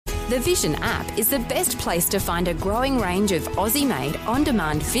The Vision app is the best place to find a growing range of Aussie-made,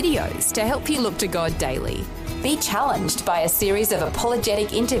 on-demand videos to help you look to God daily. Be challenged by a series of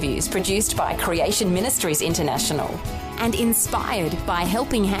apologetic interviews produced by Creation Ministries International, and inspired by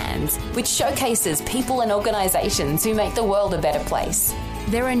Helping Hands, which showcases people and organisations who make the world a better place.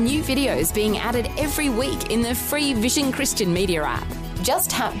 There are new videos being added every week in the free Vision Christian Media app. Just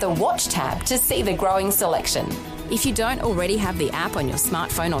tap the Watch tab to see the growing selection. If you don't already have the app on your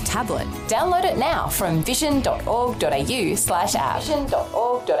smartphone or tablet, download it now from vision.org.au/app.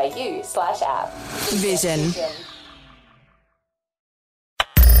 Vision.org.au/app. Vision.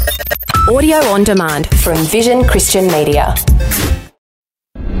 Audio on demand from Vision Christian Media.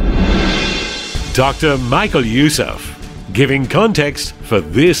 Dr. Michael Youssef, giving context for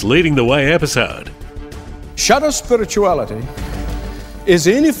this Leading the Way episode. Shadow spirituality is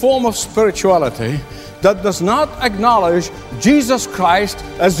any form of spirituality that does not acknowledge Jesus Christ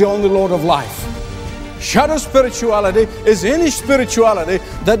as the only Lord of life. Shadow spirituality is any spirituality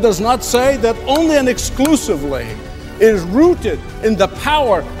that does not say that only and exclusively is rooted in the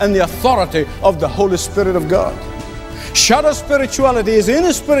power and the authority of the Holy Spirit of God. Shadow spirituality is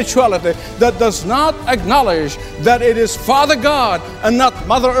any spirituality that does not acknowledge that it is Father God and not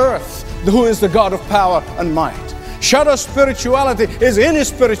Mother Earth who is the God of power and might. Shadow spirituality is any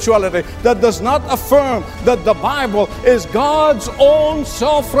spirituality that does not affirm that the Bible is God's own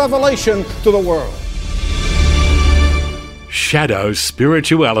self-revelation to the world. Shadow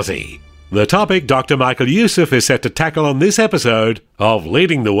spirituality. The topic Dr. Michael Youssef is set to tackle on this episode of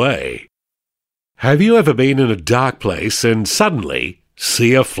Leading the Way. Have you ever been in a dark place and suddenly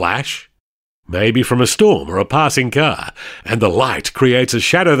see a flash? Maybe from a storm or a passing car, and the light creates a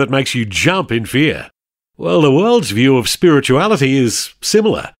shadow that makes you jump in fear. Well, the world's view of spirituality is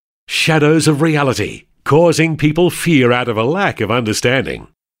similar. Shadows of reality, causing people fear out of a lack of understanding.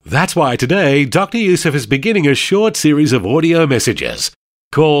 That's why today, Dr. Youssef is beginning a short series of audio messages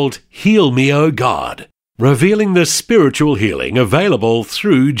called Heal Me, O God, revealing the spiritual healing available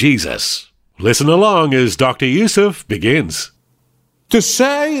through Jesus. Listen along as Dr. Youssef begins. To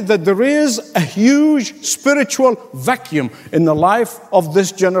say that there is a huge spiritual vacuum in the life of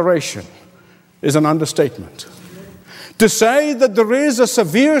this generation is an understatement. To say that there is a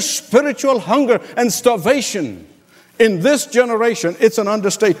severe spiritual hunger and starvation in this generation, it's an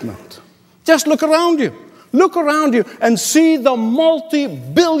understatement. Just look around you. Look around you and see the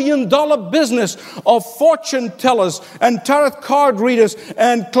multi-billion-dollar business of fortune tellers and tarot card readers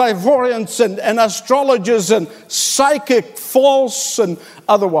and clairvoyants and astrologers and psychic, false and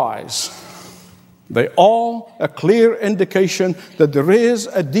otherwise. They all a clear indication that there is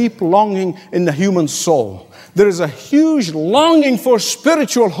a deep longing in the human soul. There is a huge longing for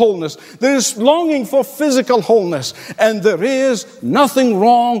spiritual wholeness. There is longing for physical wholeness. And there is nothing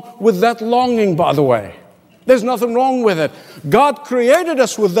wrong with that longing, by the way. There's nothing wrong with it. God created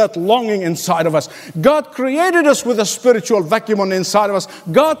us with that longing inside of us. God created us with a spiritual vacuum on the inside of us.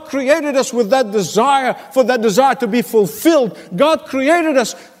 God created us with that desire, for that desire to be fulfilled. God created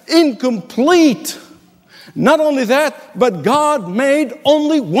us incomplete. Not only that, but God made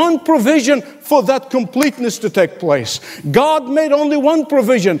only one provision for that completeness to take place. God made only one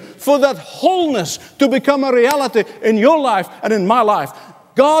provision for that wholeness to become a reality in your life and in my life.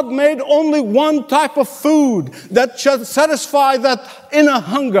 God made only one type of food that should satisfy that inner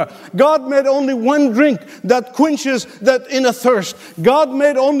hunger. God made only one drink that quenches that inner thirst. God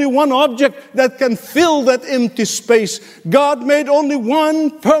made only one object that can fill that empty space. God made only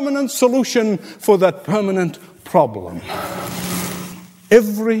one permanent solution for that permanent problem.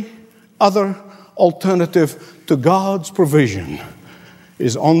 Every other alternative to God's provision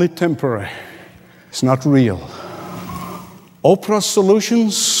is only temporary. It's not real. Oprah's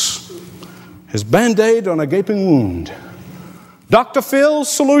solutions is Band-Aid on a gaping wound. Dr. Phil's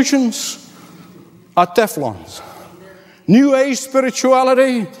solutions are Teflons. New Age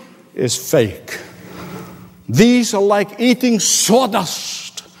spirituality is fake. These are like eating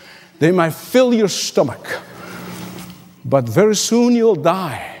sawdust. They might fill your stomach, but very soon you'll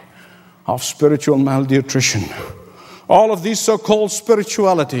die of spiritual malnutrition. All of these so-called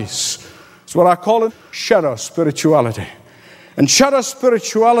spiritualities is what I call it shadow spirituality. And shadow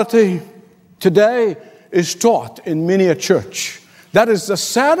spirituality today is taught in many a church. That is the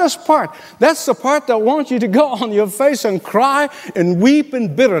saddest part. That's the part that wants you to go on your face and cry and weep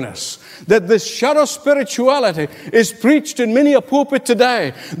in bitterness. That this shadow spirituality is preached in many a pulpit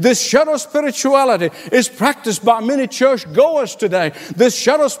today. This shadow spirituality is practiced by many church goers today. This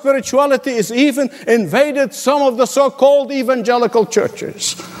shadow spirituality is even invaded some of the so-called evangelical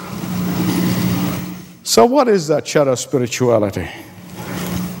churches. So what is that shadow spirituality?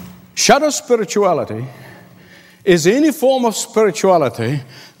 Shadow spirituality is any form of spirituality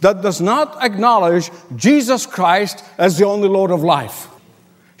that does not acknowledge Jesus Christ as the only Lord of life.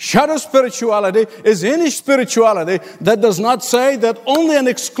 Shadow spirituality is any spirituality that does not say that only and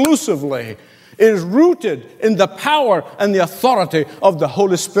exclusively is rooted in the power and the authority of the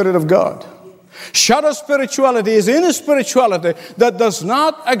Holy Spirit of God. Shadow spirituality is any spirituality that does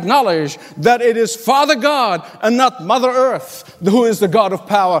not acknowledge that it is Father God and not Mother Earth who is the God of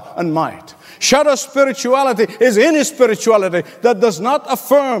power and might. Shadow spirituality is any spirituality that does not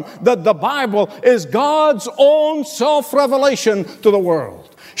affirm that the Bible is God's own self-revelation to the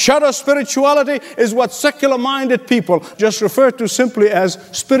world. Shadow spirituality is what secular-minded people just refer to simply as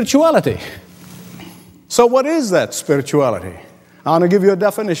spirituality. So what is that spirituality? I want to give you a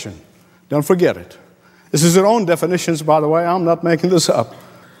definition. Don't forget it. This is their own definitions, by the way. I'm not making this up.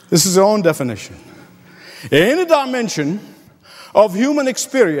 This is their own definition. Any dimension of human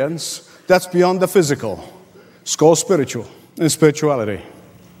experience that's beyond the physical. It's called spiritual and spirituality.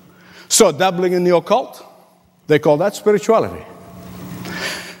 So dabbling in the occult, they call that spirituality.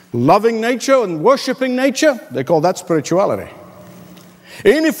 Loving nature and worshiping nature, they call that spirituality.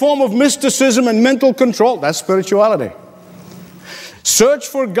 Any form of mysticism and mental control, that's spirituality. Search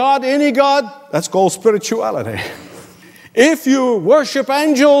for God, any God, that's called spirituality. If you worship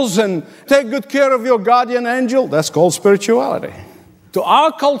angels and take good care of your guardian angel, that's called spirituality. To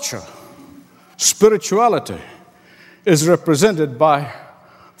our culture, spirituality is represented by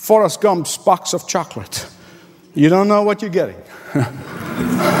Forrest Gump's box of chocolate. You don't know what you're getting.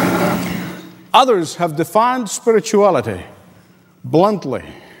 Others have defined spirituality bluntly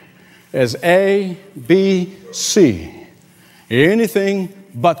as A, B, C. Anything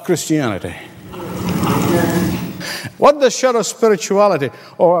but Christianity. What does shadow spirituality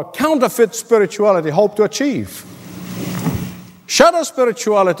or counterfeit spirituality hope to achieve? Shadow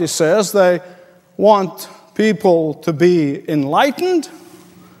spirituality says they want people to be enlightened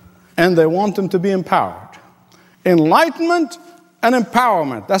and they want them to be empowered. Enlightenment and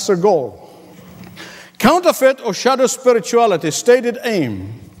empowerment, that's their goal. Counterfeit or shadow spirituality's stated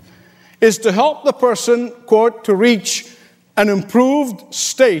aim is to help the person, quote, to reach an improved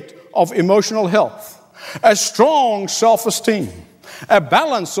state of emotional health, a strong self-esteem, a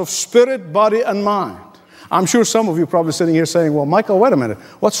balance of spirit, body, and mind. I'm sure some of you are probably sitting here saying, well, Michael, wait a minute.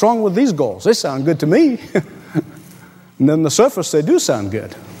 What's wrong with these goals? They sound good to me. And then on the surface, they do sound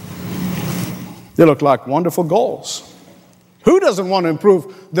good. They look like wonderful goals. Who doesn't want to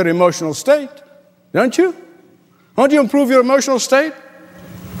improve their emotional state? Don't you? Won't you improve your emotional state?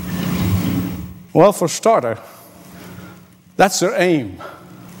 Well, for starter, that's their aim.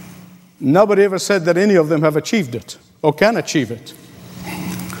 Nobody ever said that any of them have achieved it or can achieve it.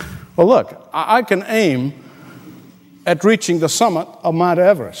 Well, look, I can aim at reaching the summit of Mount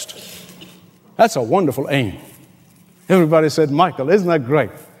Everest. That's a wonderful aim. Everybody said, Michael, isn't that great?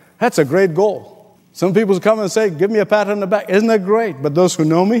 That's a great goal. Some people come and say, give me a pat on the back. Isn't that great? But those who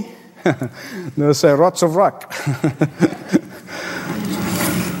know me, they'll say, rots of rock.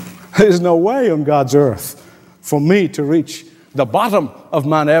 There's no way on God's earth for me to reach the bottom of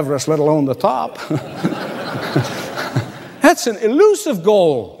Mount Everest, let alone the top. That's an elusive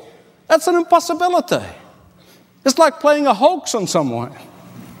goal. That's an impossibility. It's like playing a hoax on someone.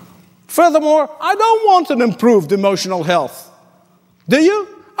 Furthermore, I don't want an improved emotional health. Do you?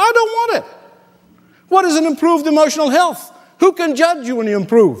 I don't want it. What is an improved emotional health? Who can judge you when you're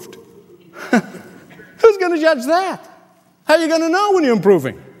improved? Who's going to judge that? How are you going to know when you're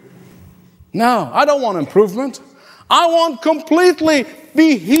improving? No, I don't want improvement. I want completely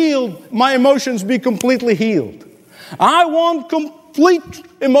be healed, my emotions be completely healed. I want complete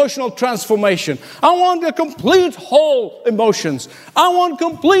emotional transformation. I want a complete whole emotions. I want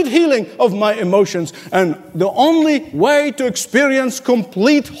complete healing of my emotions. And the only way to experience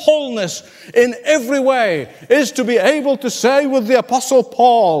complete wholeness in every way is to be able to say with the Apostle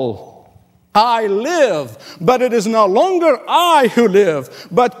Paul, I live, but it is no longer I who live,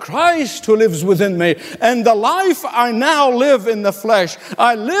 but Christ who lives within me. And the life I now live in the flesh,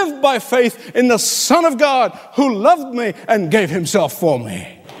 I live by faith in the Son of God who loved me and gave himself for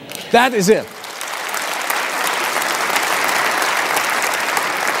me. That is it.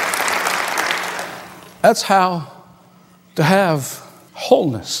 That's how to have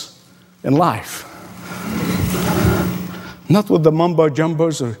wholeness in life. Not with the mumbo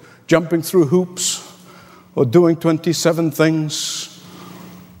jumbos or jumping through hoops or doing 27 things.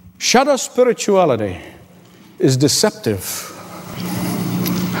 Shadow spirituality is deceptive.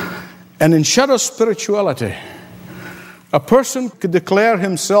 And in shadow spirituality, a person could declare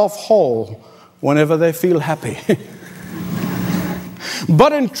himself whole whenever they feel happy.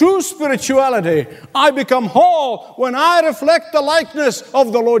 But in true spirituality, I become whole when I reflect the likeness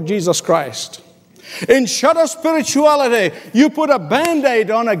of the Lord Jesus Christ. In shutter spirituality, you put a Band-Aid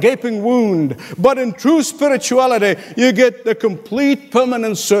on a gaping wound. But in true spirituality, you get the complete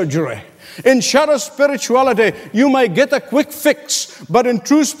permanent surgery. In shutter spirituality, you may get a quick fix, but in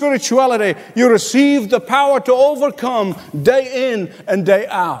true spirituality, you receive the power to overcome day in and day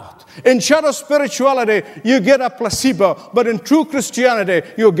out. In shutter spirituality, you get a placebo, but in true Christianity,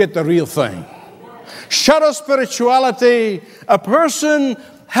 you'll get the real thing. Shutter spirituality, a person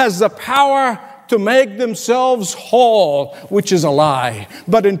has the power to make themselves whole, which is a lie.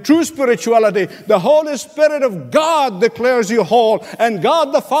 But in true spirituality, the Holy Spirit of God declares you whole. And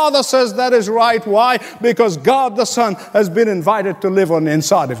God the Father says that is right. Why? Because God the Son has been invited to live on the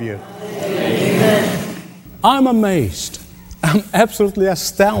inside of you. Amen. I'm amazed. I'm absolutely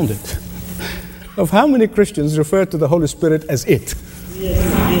astounded of how many Christians refer to the Holy Spirit as it.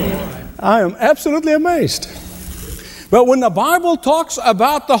 Yes. I am absolutely amazed. But when the Bible talks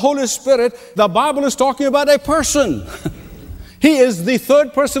about the Holy Spirit, the Bible is talking about a person. He is the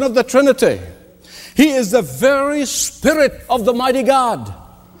third person of the Trinity. He is the very Spirit of the mighty God.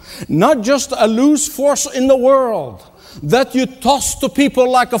 Not just a loose force in the world that you toss to people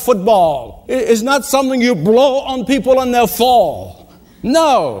like a football. It is not something you blow on people and they'll fall.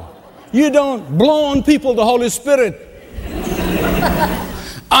 No, you don't blow on people the Holy Spirit.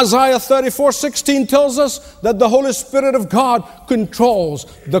 Isaiah 34:16 tells us that the Holy Spirit of God controls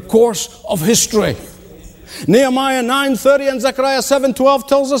the course of history. Nehemiah 9:30 and Zechariah 7:12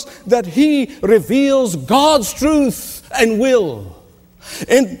 tells us that He reveals God's truth and will.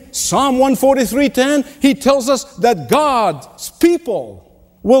 In Psalm 143:10, He tells us that God's people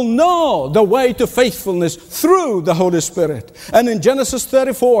will know the way to faithfulness through the Holy Spirit. And in Genesis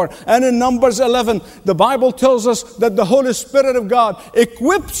 34 and in Numbers 11, the Bible tells us that the Holy Spirit of God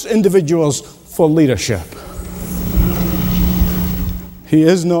equips individuals for leadership. He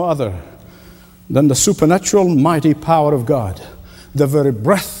is no other than the supernatural mighty power of God, the very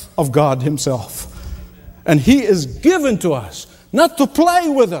breath of God Himself. And He is given to us not to play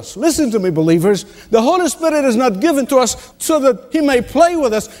with us. Listen to me, believers. The Holy Spirit is not given to us so that He may play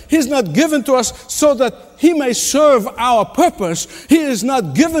with us. He's not given to us so that He may serve our purpose. He is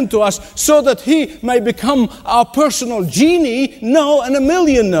not given to us so that He may become our personal genie. No, and a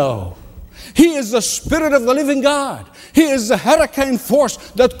million no. He is the Spirit of the living God. He is the hurricane force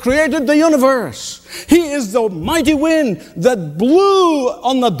that created the universe. He is the mighty wind that blew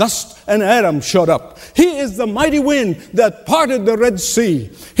on the dust and Adam showed up. He is the mighty wind that parted the Red Sea.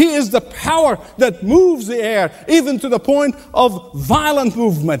 He is the power that moves the air, even to the point of violent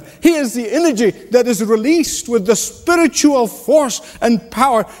movement. He is the energy that is released with the spiritual force and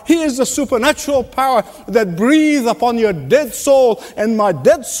power. He is the supernatural power that breathes upon your dead soul and my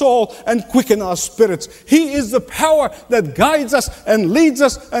dead soul and quicken our spirits. He is the power that guides us and leads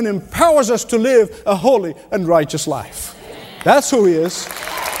us and empowers us to live a holy and righteous life. That's who He is.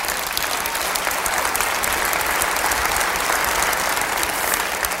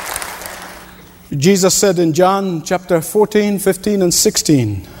 Jesus said in John chapter 14, 15, and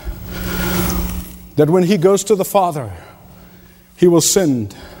 16 that when He goes to the Father, He will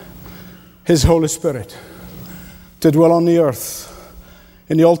send His Holy Spirit to dwell on the earth.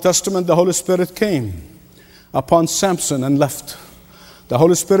 In the Old Testament, the Holy Spirit came upon Samson and left. The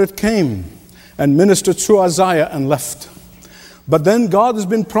Holy Spirit came and ministered through Isaiah and left. But then God has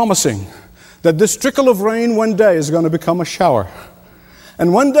been promising that this trickle of rain one day is going to become a shower.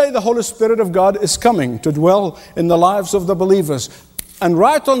 And one day the Holy Spirit of God is coming to dwell in the lives of the believers. And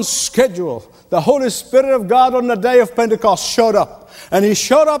right on schedule, the Holy Spirit of God on the day of Pentecost showed up. And He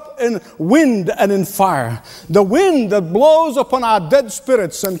showed up in wind and in fire. The wind that blows upon our dead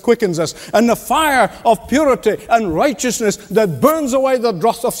spirits and quickens us. And the fire of purity and righteousness that burns away the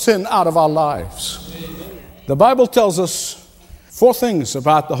dross of sin out of our lives. The Bible tells us 4 things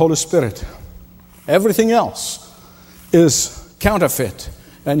about the Holy Spirit. Everything else is counterfeit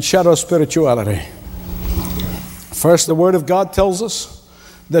and shadow spirituality. First, the Word of God tells us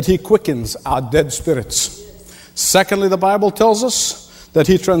that He quickens our dead spirits. Secondly, the Bible tells us that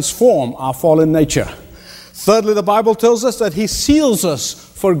He transforms our fallen nature. Thirdly, the Bible tells us that He seals us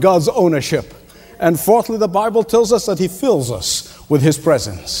for God's ownership. And fourthly, the Bible tells us that He fills us with His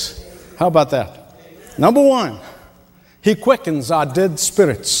presence. How about that? Number 1, He quickens our dead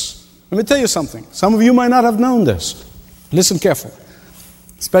spirits. Let me tell you something. Some of you might not have known this. Listen carefully.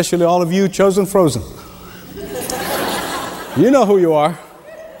 Especially all of you chosen frozen. You know who you are.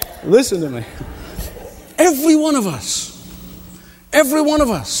 Listen to me. Every one of us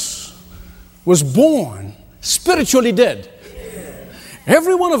was born spiritually dead.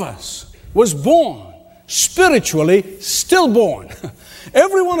 Every one of us was born spiritually stillborn.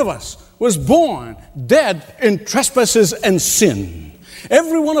 Every one of us was born dead in trespasses and sin.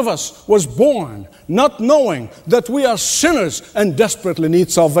 Every one of us was born not knowing that we are sinners and desperately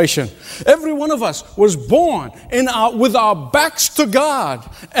need salvation. Every one of us was born with our backs to God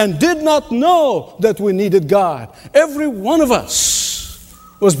and did not know that we needed God. Every one of us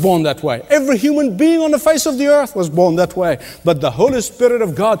was born that way. Every human being on the face of the earth was born that way. But the Holy Spirit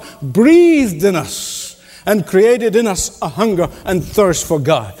of God breathed in us and created in us a hunger and thirst for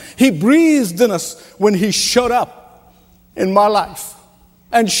God. He breathed in us when He showed up in my life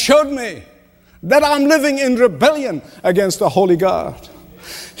and showed me that I'm living in rebellion against the Holy God.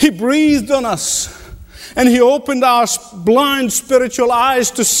 He breathed on us and He opened our blind spiritual eyes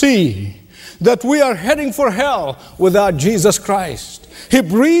to see that we are heading for hell without Jesus Christ. He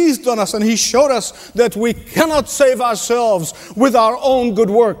breathed on us and He showed us that we cannot save ourselves with our own good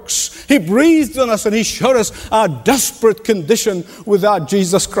works. He breathed on us and He showed us our desperate condition without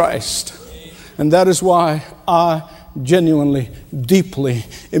Jesus Christ. And that is why I genuinely, deeply,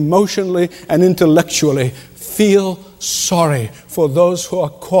 emotionally, and intellectually feel sorry for those who are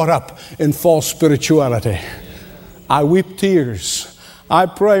caught up in false spirituality. I weep tears. I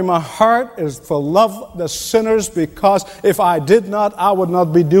pray. My heart is for love the sinners, because if I did not, I would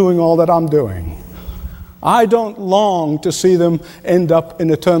not be doing all that I'm doing. I don't long to see them end up in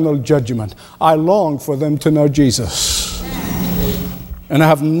eternal judgment. I long for them to know Jesus. And I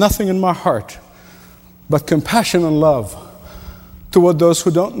have nothing in my heart but compassion and love toward those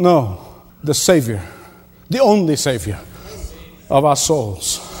who don't know the Savior, the only Savior of our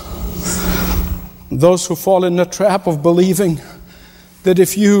souls. Those who fall in the trap of believing that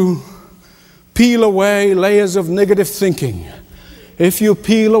if you peel away layers of negative thinking, if you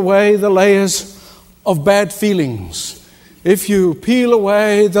peel away the layers of bad feelings, if you peel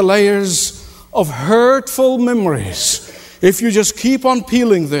away the layers of hurtful memories, if you just keep on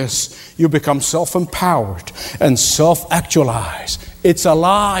peeling this, you become self-empowered and self-actualized. It's a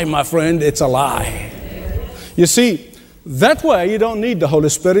lie, my friend. It's a lie. You see, that way you don't need the Holy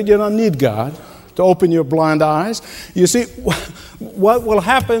Spirit. You don't need God to open your blind eyes. You see, what will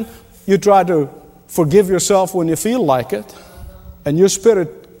happen, you try to forgive yourself when you feel like it, and your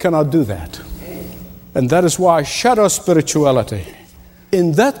spirit cannot do that. And that is why shadow spirituality,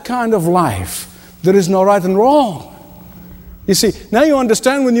 in that kind of life, there is no right and wrong. You see, now you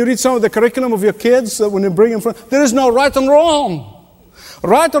understand when you read some of the curriculum of your kids, that when you bring them from, there is no right and wrong.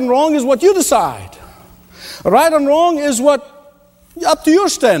 Right and wrong is what you decide. Right and wrong is what, up to your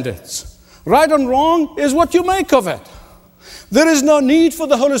standards. Right and wrong is what you make of it. There is no need for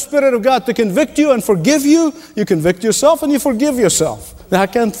the Holy Spirit of God to convict you and forgive you. You convict yourself and you forgive yourself. Now, I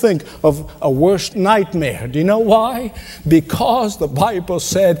can't think of a worse nightmare. Do you know why? Because the Bible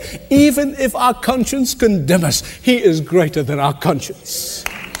said, even if our conscience condemn us, He is greater than our conscience.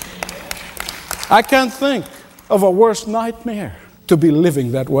 I can't think of a worse nightmare to be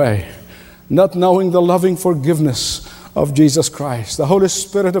living that way, not knowing the loving forgiveness of Jesus Christ. The Holy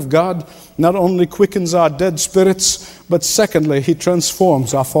Spirit of God not only quickens our dead spirits, but secondly, He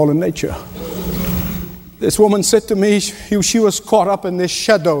transforms our fallen nature. This woman said to me, she was caught up in this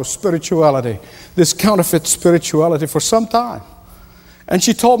shadow spirituality, this counterfeit spirituality for some time. And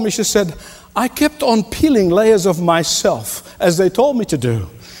she told me, she said, I kept on peeling layers of myself as they told me to do.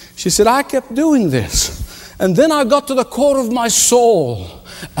 She said, I kept doing this. And then I got to the core of my soul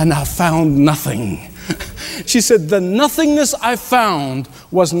and I found nothing. She said, the nothingness I found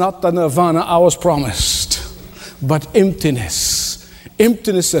was not the nirvana I was promised, but emptiness.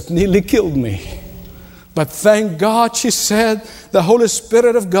 Emptiness that nearly killed me. But thank God, she said, the Holy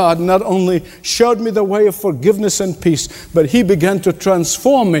Spirit of God not only showed me the way of forgiveness and peace, but He began to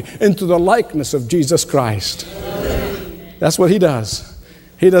transform me into the likeness of Jesus Christ. That's what He does.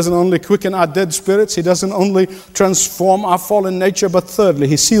 He doesn't only quicken our dead spirits, He doesn't only transform our fallen nature, but thirdly,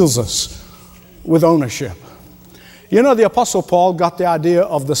 He seals us with ownership. You know, the Apostle Paul got the idea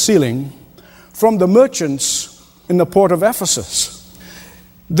of the sealing from the merchants in the port of Ephesus.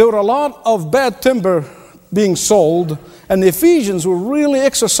 There were a lot of bad timber being sold, and the Ephesians were really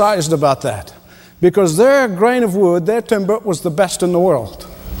exercised about that because their grain of wood, their timber, was the best in the world.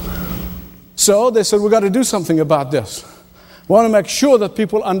 So they said, we've got to do something about this. We want to make sure that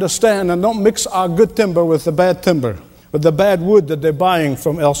people understand and don't mix our good timber with the bad timber, with the bad wood that they're buying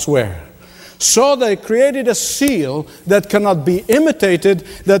from elsewhere. So they created a seal that cannot be imitated,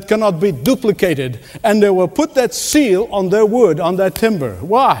 that cannot be duplicated. And they will put that seal on their wood, on their timber.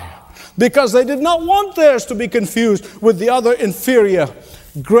 Why? Because they did not want theirs to be confused with the other inferior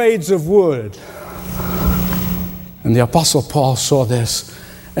grades of wood. And And the Apostle Paul saw this,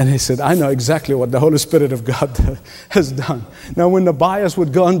 and he said, I know exactly what the Holy Spirit of God has done. Now, when the buyers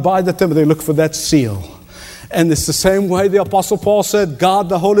would go and buy the timber, they look for that seal. And it's the same way the Apostle Paul said, God,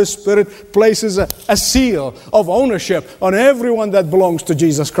 the Holy Spirit, places a seal of ownership on everyone that belongs to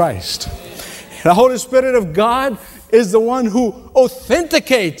Jesus Christ. The Holy Spirit of God is the one who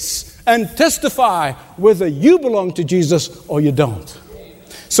authenticates and testifies whether you belong to Jesus or you don't.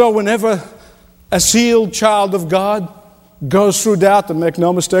 So whenever a sealed child of God goes through doubt, and make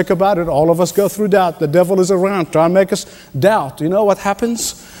no mistake about it, all of us go through doubt. The devil is around trying to make us doubt. You know what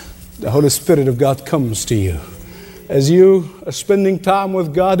happens? The Holy Spirit of God comes to you as you are spending time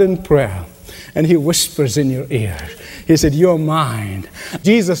with God in prayer, and He whispers in your ear. He said, you're mine.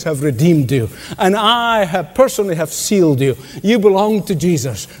 Jesus have redeemed you, and I have personally sealed you. You belong to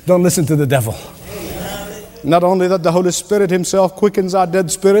Jesus. Don't listen to the devil. Not only that the Holy Spirit Himself quickens our dead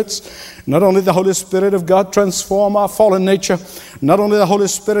spirits, not only the Holy Spirit of God transforms our fallen nature, not only the Holy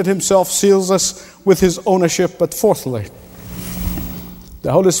Spirit Himself seals us with His ownership, but fourthly,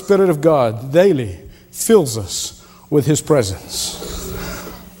 the Holy Spirit of God daily fills us with His presence.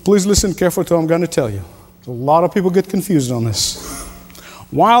 Please listen carefully to what I'm going to tell you. A lot of people get confused on this.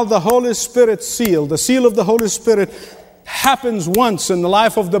 While the Holy Spirit seal, the seal of the Holy Spirit happens once in the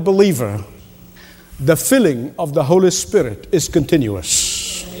life of the believer, the filling of the Holy Spirit is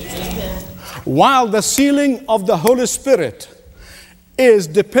continuous. While the sealing of the Holy Spirit is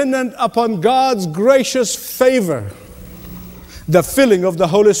dependent upon God's gracious favor, the filling of the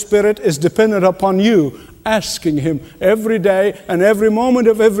Holy Spirit is dependent upon you asking Him every day and every moment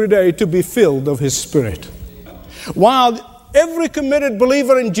of every day to be filled of His Spirit. While every committed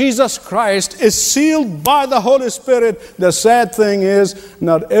believer in Jesus Christ is sealed by the Holy Spirit, the sad thing is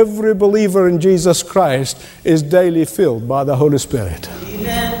not every believer in Jesus Christ is daily filled by the Holy Spirit.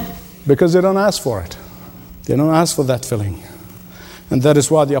 Amen. Because they don't ask for it. They don't ask for that filling. And that is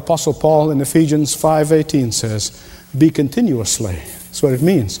why the Apostle Paul in Ephesians 5:18 says, be continuously. That's what it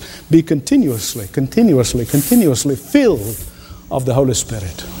means. Be continuously filled of the Holy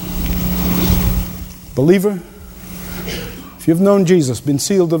Spirit. Believer, if you've known Jesus, been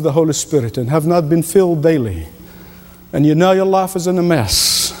sealed of the Holy Spirit, and have not been filled daily, and you know your life is in a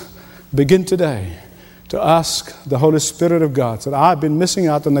mess, begin today to ask the Holy Spirit of God. That I've been missing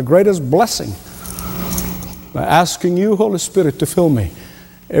out on the greatest blessing by asking you, Holy Spirit, to fill me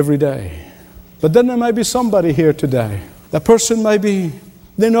every day. But then there may be somebody here today. That person they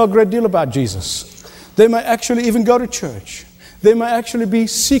know a great deal about Jesus. They may actually even go to church. They may actually be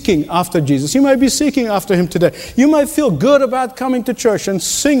seeking after Jesus. You may be seeking after Him today. You might feel good about coming to church and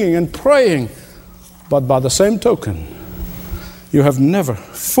singing and praying. But by the same token, you have never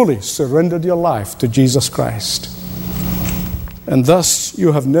fully surrendered your life to Jesus Christ. And thus,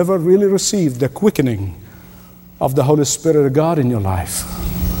 you have never really received the quickening of the Holy Spirit of God in your life.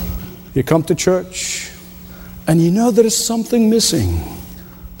 You come to church, and you know there is something missing.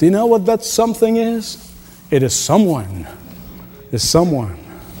 Do you know what that something is? It is someone. Is someone.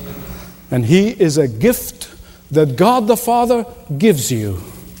 And He is a gift that God the Father gives you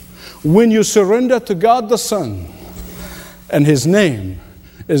when you surrender to God the Son, and His name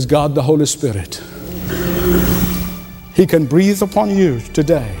is God the Holy Spirit. He can breathe upon you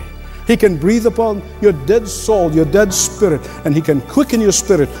today. He can breathe upon your dead soul, your dead spirit, and He can quicken your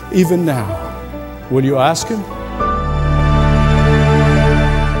spirit even now. Will you ask Him?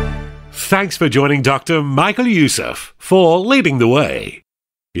 Thanks for joining Dr. Michael Youssef for Leading the Way.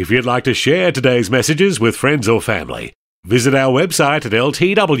 If you'd like to share today's messages with friends or family, visit our website at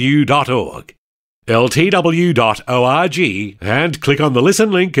ltw.org, ltw.org, and click on the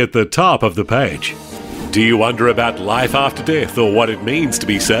listen link at the top of the page. Do you wonder about life after death or what it means to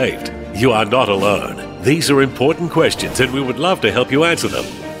be saved? You are not alone. These are important questions, and we would love to help you answer them.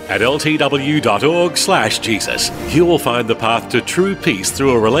 At ltw.org/Jesus, you will find the path to true peace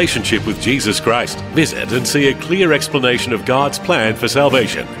through a relationship with Jesus Christ. Visit and see a clear explanation of God's plan for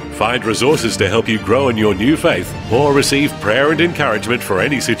salvation. Find resources to help you grow in your new faith, or receive prayer and encouragement for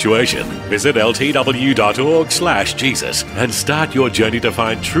any situation. Visit ltw.org/Jesus and start your journey to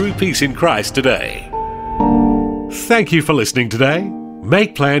find true peace in Christ today. Thank you for listening today.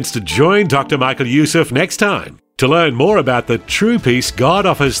 Make plans to join Dr. Michael Youssef next time to learn more about the true peace God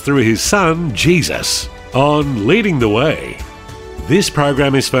offers through His Son, Jesus, on Leading the Way. This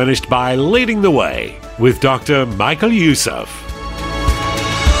program is furnished by Leading the Way with Dr. Michael Youssef.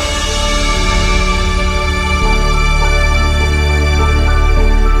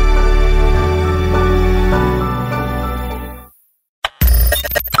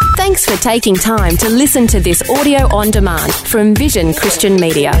 Thanks for taking time to listen to this audio on demand from Vision Christian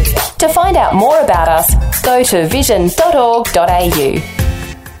Media. To find out more about us, go to vision.org.au.